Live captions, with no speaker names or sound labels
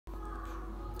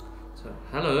So,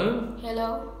 hello.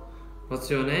 Hello, What's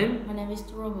your name? my name is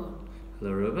Robert.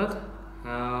 Hello, Robert.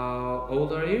 How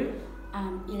old are you?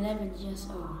 I'm 11 years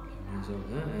old. 11 years old,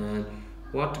 huh? And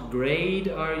what grade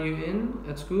are you in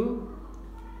at school?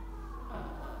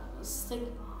 Six,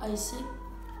 A6.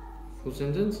 Full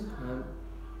sentence.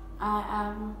 I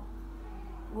am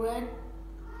grade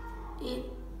 8.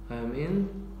 I am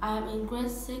in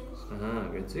grade 6.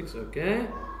 grade 6. Okay.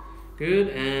 Good.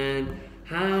 And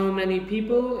how many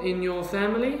people in your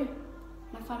family?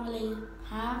 My family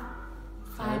have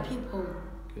 5 people.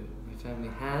 Good. My family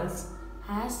has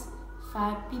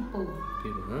 5 people.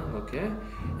 people, huh? Okay.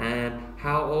 And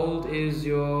how old is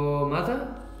your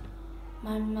mother?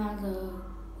 My mother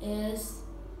is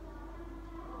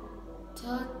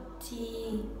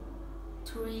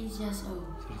 33 years old.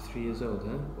 33 years old,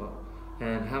 huh? Wow.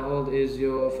 And how old is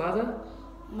your father?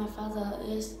 My father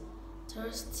is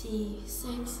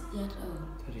 36 years old.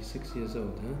 36 years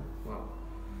old, huh? Wow.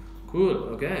 Cool.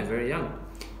 Okay, very young.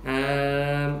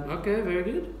 Okay, very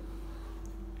good.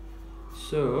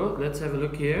 So let's have a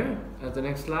look here at the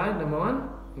next slide, number 1.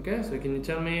 Okay, so can you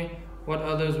tell me what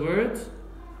are those words?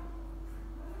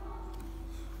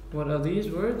 What are these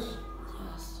words?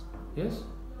 Yes. Yes?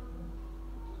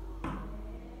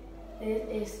 It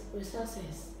is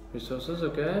resources. Resources,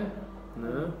 okay.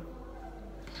 No.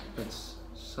 That's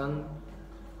sun.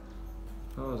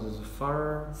 Oh, this is a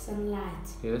far. Sunlight.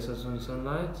 Yes, that's on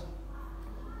sunlight.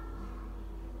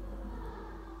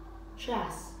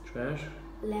 Trash. Trash.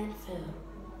 Landfill.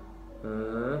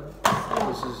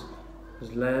 This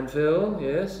is landfill.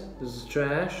 Yes. This is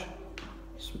trash.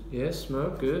 Yes,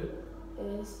 smoke. Good.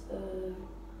 Is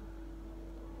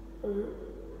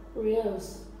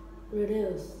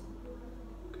reduce.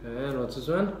 Okay, and what's this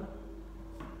one?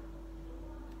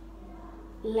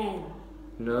 Land.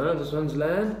 No, this one's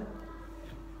land.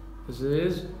 This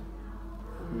is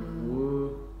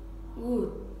wood.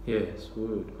 Wood. Yes,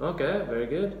 wood. Okay, very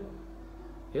good.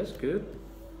 Yes, good.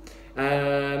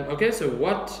 Okay, so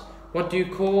what do you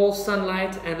call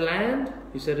sunlight and land?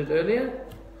 You said it earlier.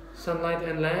 Sunlight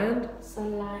and land.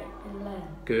 Sunlight and land.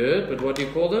 Good, but what do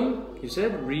you call them? You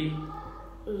said resources.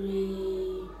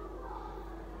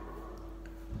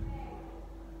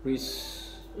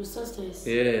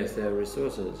 Yes, they're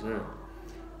resources. Huh?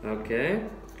 Okay,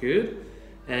 good.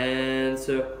 And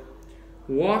so,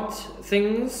 what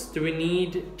things do we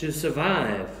need to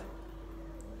survive?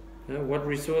 What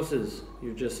resources?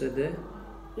 You just said there.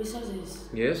 Resources.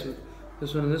 Yes.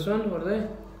 This one and this one. What are they?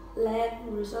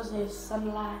 Land, resources,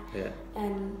 sunlight, Yeah.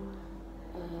 and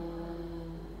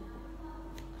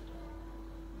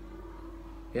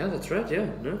Yeah, that's right. Yeah.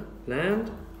 No. Land,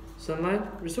 sunlight,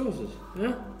 resources.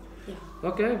 Yeah. yeah.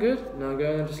 Okay, good. Now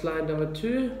going on to slide number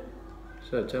 2.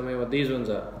 So tell me what these ones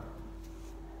are.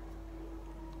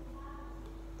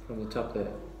 From the top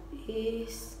there.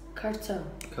 Is carton.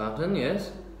 Carton,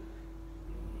 yes.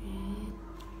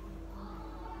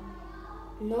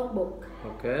 Notebook.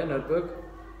 Okay, notebook.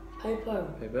 Paper.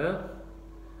 Paper.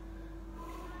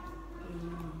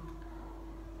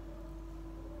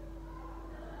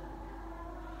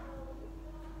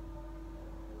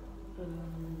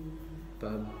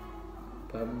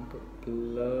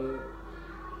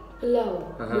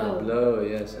 Blow. Blow,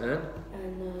 yes. And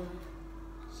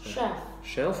Shelf.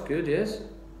 Shelf, good, yes.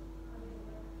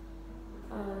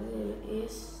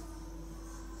 Is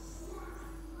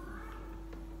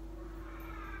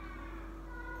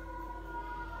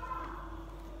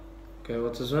Okay,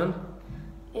 what's this one?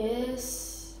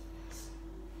 is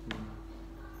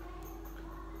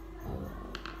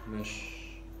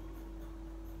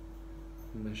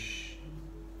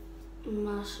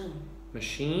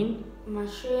Machine.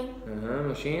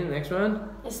 Machine. Next one.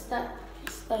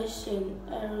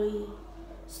 Stationery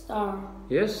store.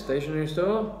 Yes, stationery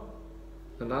store.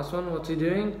 The last one, what's he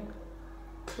doing?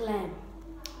 Clam.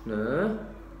 No.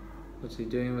 What's he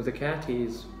doing with the cat?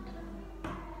 He's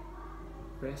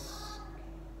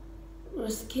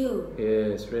Rescue.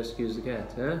 Yes, rescues the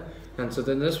cat, huh? And so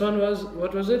then this one was,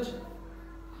 what was it?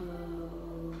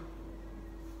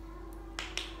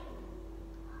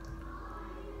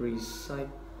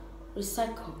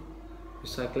 Recycle.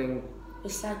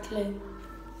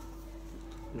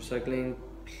 Recycling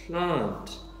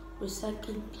plant.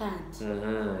 Recycling plant.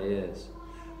 Yes.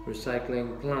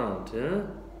 Recycling plant, huh?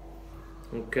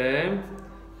 Okay.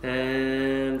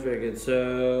 And very good.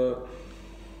 So,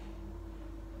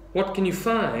 what can you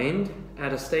find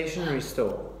at a stationery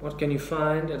store? What can you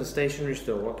find at a stationery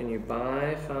store? What can you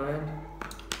buy, find?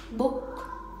 Book.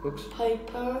 Books.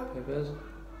 Papers.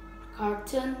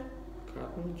 Carton.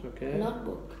 Cartons, okay.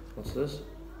 Notebook. What's this?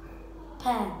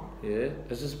 Pen. Yeah.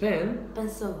 Is this pen?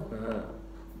 Pencil.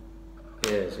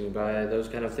 Yes, you buy those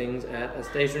kind of things at a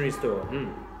stationery store.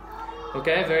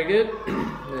 Okay, very good.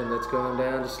 Then let's go on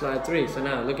down to slide 3. So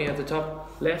now, looking at the top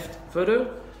left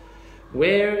photo,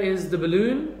 where is the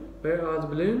balloon? Where are the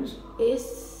balloons?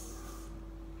 It's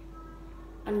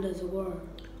under the wall.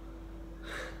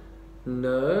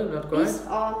 No, not quite. It's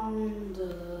on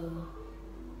the.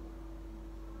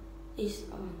 It's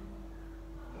on.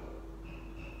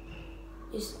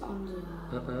 It's on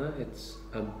the. It's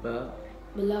above.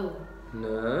 Below.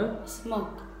 No.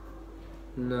 Smoke.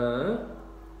 No.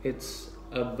 It's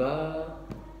above.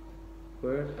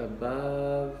 Word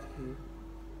above.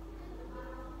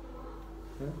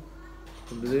 Huh?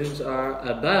 The balloons are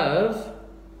above.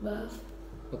 Above.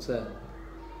 What's that?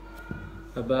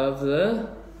 Above the.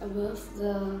 Above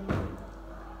the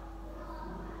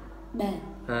bed.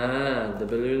 Ah, the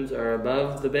balloons are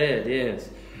above the bed. Yes.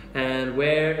 And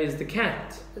where is the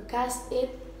cat? The cat is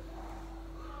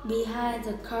behind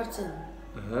the curtain.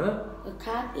 The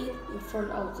cat is in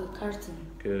front of the curtain.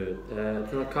 Good.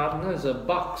 It's not a carton, it's a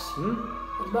box.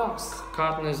 A box.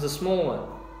 Carton is the small one.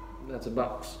 That's a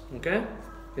box. Okay?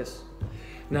 Yes.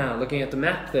 Now, looking at the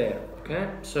map there. Okay?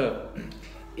 So,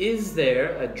 is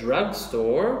there a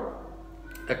drugstore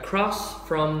across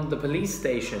from the police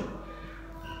station?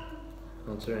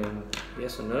 Answering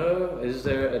yes or no. Is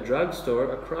there a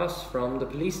drugstore across from the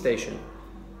police station?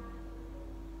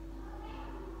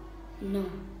 No.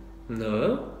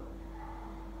 No?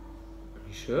 Are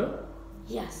you sure?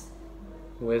 Yes.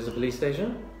 Where's the police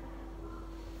station?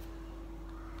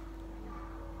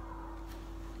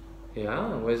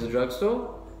 Yeah, where's the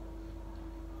drugstore?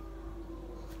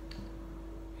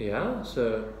 Yeah,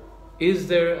 so is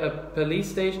there a police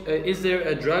station? Is there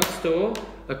a drugstore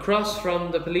across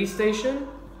from the police station?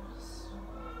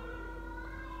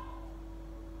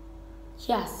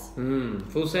 Yes.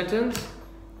 Full sentence?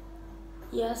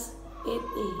 Yes, it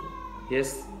is.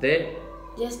 Yes, there.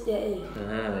 Yes, there is.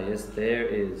 Yes, there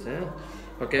is. Huh?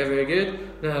 Okay, very good.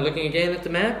 Now, looking again at the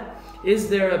map, is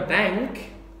there a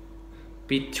bank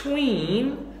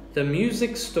between the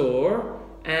music store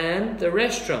and the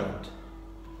restaurant?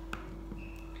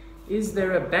 Is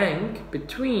there a bank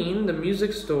between the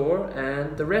music store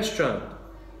and the restaurant?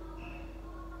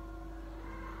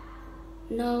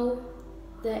 No,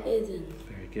 there isn't.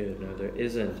 Very good. No, there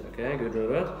isn't. Okay, good,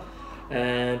 Robert.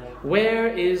 And where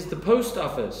is the post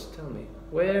office? Tell me.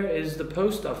 Where is the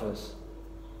post office?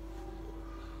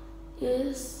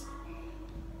 It's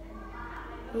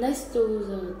next to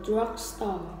the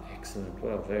drugstore. Excellent.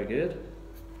 Well, very good.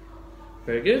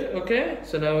 Very good. Okay,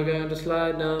 so now we're going to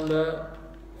slide number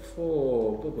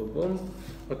 4. Boom, boom, boom.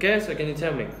 Okay, so can you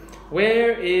tell me,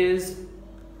 where is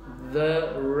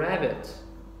the rabbit?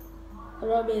 The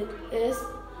rabbit is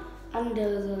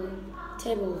under the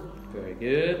table. Very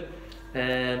good.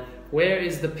 And where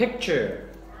is the picture?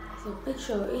 The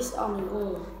picture is on the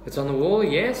wall. It's on the wall,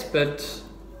 yes, but...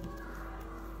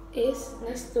 It's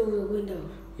next to the window.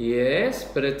 Yes,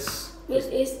 but it's...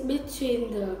 It is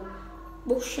between the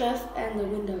bookshelf and the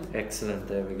window. Excellent,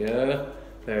 there we go.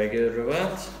 Very good,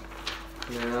 Robert.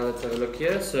 Now let's have a look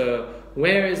here. So,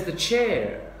 where is the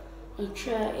chair? The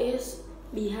chair is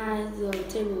behind the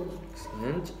table.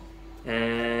 Excellent.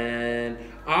 And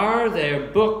are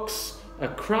there books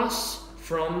across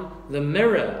from the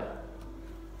mirror?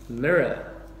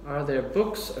 Mirror. Are there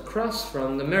books across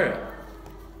from the mirror?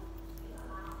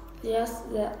 Yes,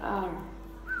 there are.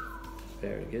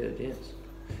 Very good, yes.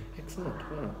 Excellent,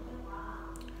 wow.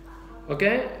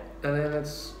 Okay, and then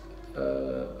let's...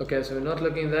 okay, so we're not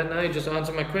looking at that now, you just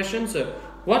answer my question. So,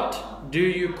 what do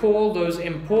you call those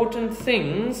important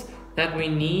things that we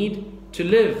need to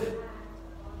live?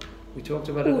 We talked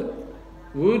about it.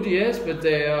 Wood, yes, but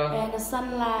they are... And the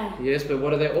sunlight. Yes, but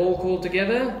what are they all called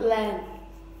together? Land.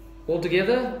 All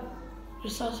together?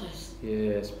 Resources.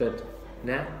 Yes, but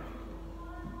now?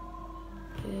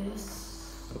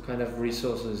 Yes. What kind of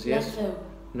resources? Yes? Natural.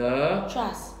 No.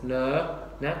 Trust. No.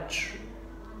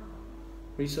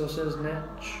 Resources,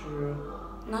 natural.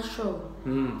 Natural.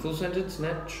 Full sentence,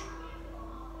 Natural.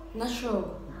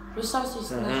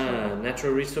 Resources. Natural.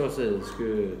 Natural resources,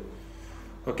 good.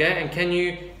 Okay, and can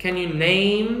you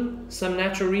name some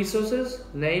natural resources?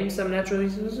 Name some natural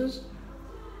resources?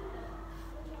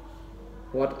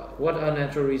 What are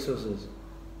natural resources?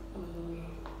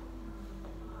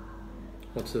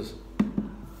 What's this?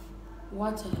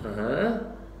 Water.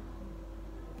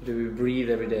 Do we breathe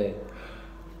every day?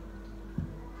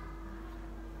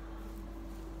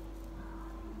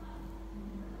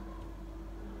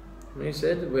 You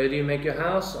said, where do you make your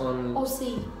house? On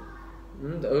Ocean.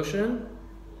 The ocean?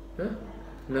 Huh?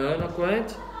 No, not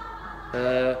quite.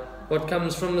 What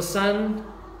comes from the sun?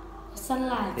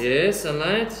 Sunlight. Yes,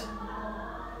 sunlight.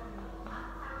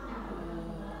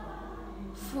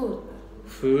 Food.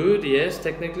 Food, yes,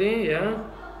 technically, yeah.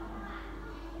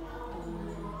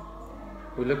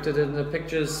 We looked at it in the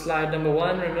pictures, slide number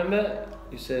 1, remember?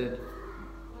 You said,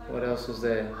 what else is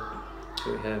there? What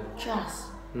do we have? Trash.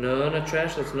 No, not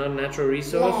trash, that's not a natural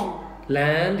resource.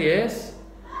 Land, yes.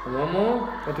 And one more.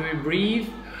 What do we breathe?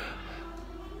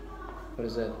 What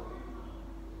is that?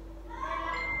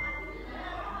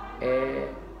 Air.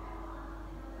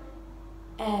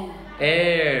 Air.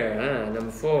 Air. Number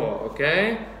 4.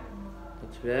 Okay.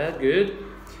 Not too bad. Good.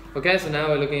 Okay, so now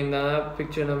we're looking at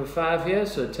picture number 5 here.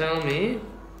 So tell me,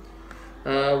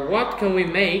 what can we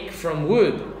make from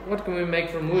wood? What can we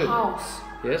make from wood? House.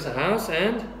 Yes, a house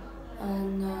and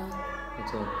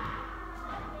What's that?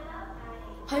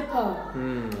 Paper.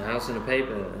 House and a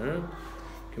paper. Huh? You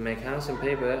can make house and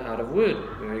paper out of wood.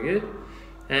 Very good.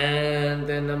 And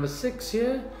then number 6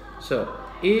 here. So,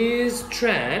 is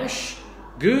trash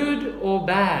good or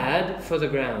bad for the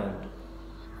ground?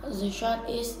 The trash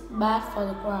is bad for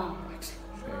the ground.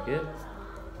 Excellent. Very good.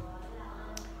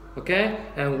 Okay,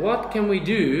 and what can we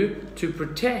do to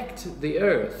protect the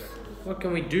earth? What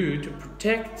can we do to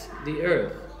protect the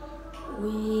earth?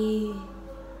 We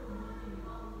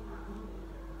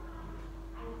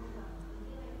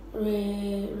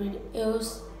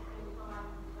reuse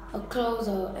a clothes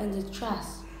and the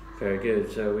trash. Very good.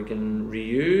 So we can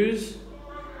reuse,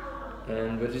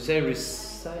 and what did you say?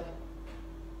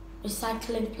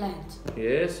 Recycling plant.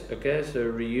 Yes. Okay.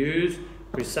 So reuse,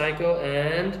 recycle,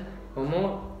 and one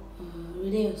more.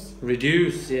 Reduce.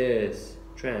 Reduce. Yes.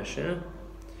 Trash. Huh?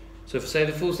 So say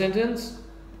the full sentence.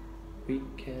 We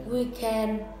can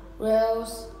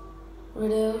reduce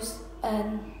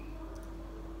and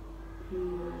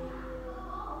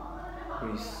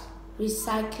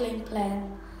recycling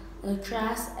plant, the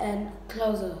trash and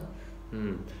clothes.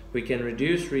 We can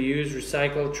reduce, reuse,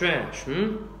 recycle trash.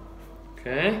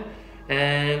 Okay.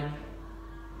 And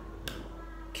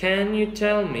can you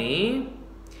tell me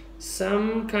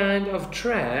some kind of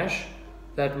trash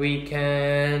that we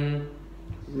can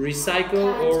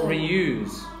recycle or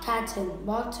reuse? Carton,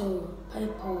 bottle,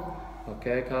 paper.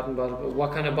 Okay, carton, bottle.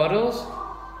 What kind of bottles?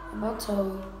 A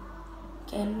bottle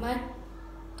can make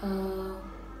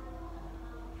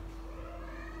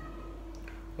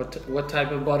What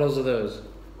type of bottles are those?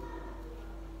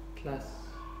 Glass.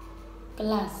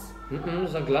 Glass.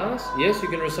 It's not glass. Yes, you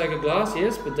can recycle glass.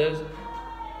 Yes, but those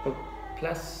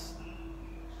plastic.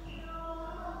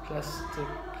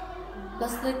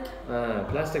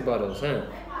 Plastic bottles, huh?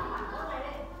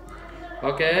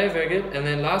 Okay, very good. And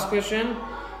then last question.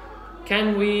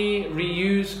 Can we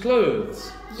reuse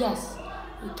clothes? Yes,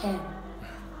 we can.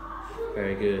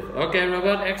 Very good. Okay,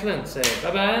 Robert, excellent. Say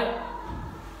bye-bye.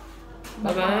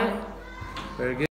 Bye-bye. Very good.